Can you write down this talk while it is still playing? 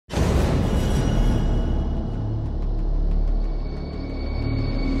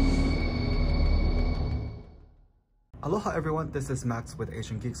Aloha everyone, this is Max with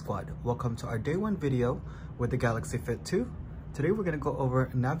Asian Geek Squad. Welcome to our day one video with the Galaxy Fit2. Today we're going to go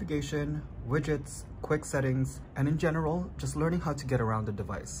over navigation, widgets, quick settings, and in general, just learning how to get around the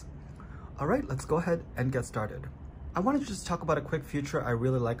device. Alright, let's go ahead and get started. I want to just talk about a quick feature I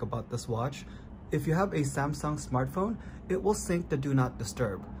really like about this watch. If you have a Samsung smartphone, it will sync the Do Not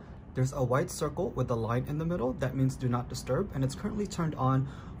Disturb. There's a white circle with a line in the middle that means Do Not Disturb, and it's currently turned on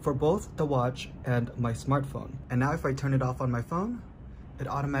for both the watch and my smartphone. And now if I turn it off on my phone, it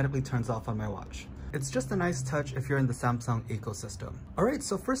automatically turns off on my watch. It's just a nice touch if you're in the Samsung ecosystem. Alright,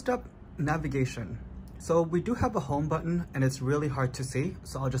 so first up, navigation. So we do have a home button and it's really hard to see.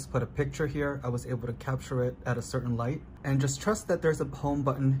 So I'll just put a picture here. I was able to capture it at a certain light and just trust that there's a home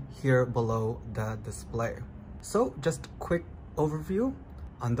button here below the display. So just quick overview.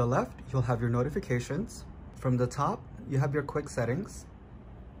 On the left, you'll have your notifications. From the top, you have your quick settings.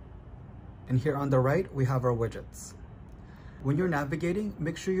 And here on the right, we have our widgets. When you're navigating,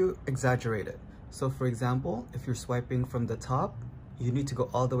 make sure you exaggerate it. So for example, if you're swiping from the top, you need to go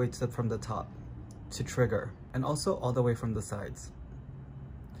all the way from the top to trigger, and also all the way from the sides.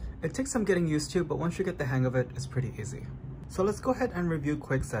 It takes some getting used to, but once you get the hang of it, it's pretty easy. So let's go ahead and review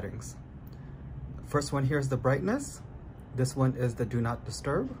quick settings. First one here is the brightness. This one is the Do Not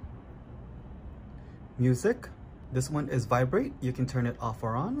Disturb. Music. This one is vibrate. You can turn it off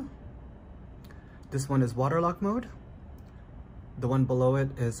or on. This one is waterlock mode. The one below it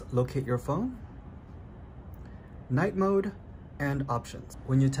is locate your phone. Night mode and options.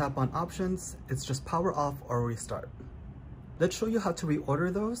 When you tap on options, it's just power off or restart. Let's show you how to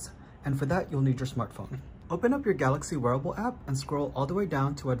reorder those. And for that, you'll need your smartphone. Open up your Galaxy wearable app and scroll all the way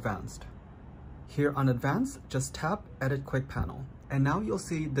down to advanced. Here on advanced, just tap edit quick panel. And now you'll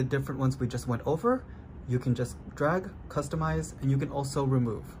see the different ones we just went over. You can just drag, customize, and you can also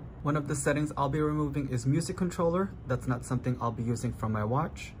remove. One of the settings I'll be removing is music controller. That's not something I'll be using from my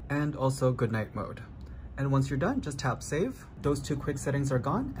watch. And also good night mode. And once you're done, just tap save. Those two quick settings are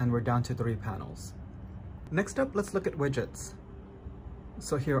gone and we're down to 3 panels. Next up, let's look at widgets.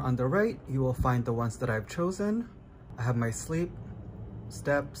 So here on the right, you will find the ones that I've chosen. I have my sleep,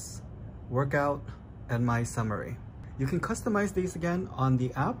 steps, workout, and my summary. You can customize these again on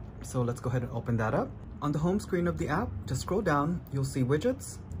the app. So let's go ahead and open that up. On the home screen of the app, just scroll down, you'll see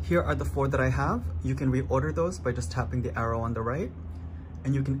widgets. Here are the 4 that I have. You can reorder those by just tapping the arrow on the right,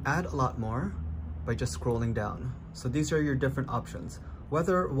 and you can add a lot more by just scrolling down. So these are your different options: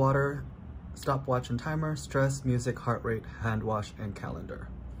 weather, water, stopwatch and timer, stress, music, heart rate, hand wash, and calendar.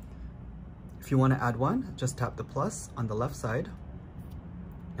 If you want to add one, just tap the plus on the left side,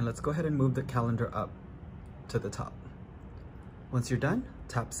 and let's go ahead and move the calendar up to the top. Once you're done,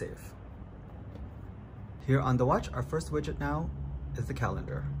 tap save. Here on the watch, our first widget now is the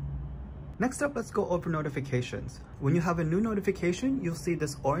calendar. Next up, let's go over notifications. When you have a new notification, you'll see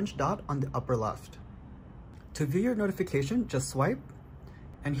this orange dot on the upper left. To view your notification, just swipe.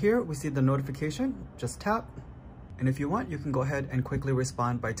 And here we see the notification, just tap. And if you want, you can go ahead and quickly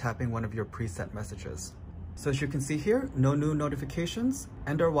respond by tapping one of your preset messages. So as you can see here, no new notifications,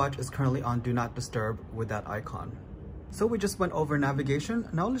 and our watch is currently on Do Not Disturb with that icon. So we just went over navigation.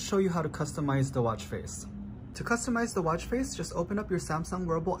 Now let's show you how to customize the watch face. To customize the watch face, just open up your Samsung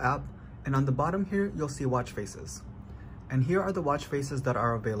wearable app, and on the bottom here, you'll see watch faces. And here are the watch faces that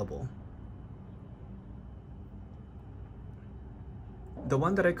are available. The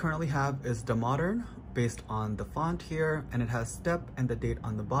one that I currently have is the modern, based on the font here, and it has step and the date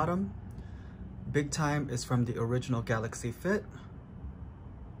on the bottom. Big time is from the original Galaxy Fit.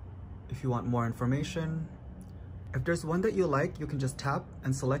 If you want more information, if there's one that you like, you can just tap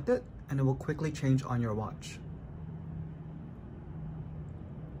and select it, and it will quickly change on your watch.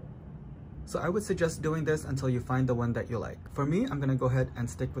 So I would suggest doing this until you find the one that you like. For me, I'm gonna go ahead and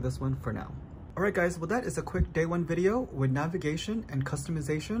stick with this one for now. Alright guys, well that is a quick day one video with navigation and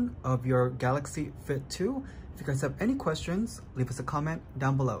customization of your Galaxy Fit2. If you guys have any questions, leave us a comment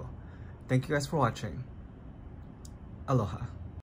down below. Thank you guys for watching. Aloha.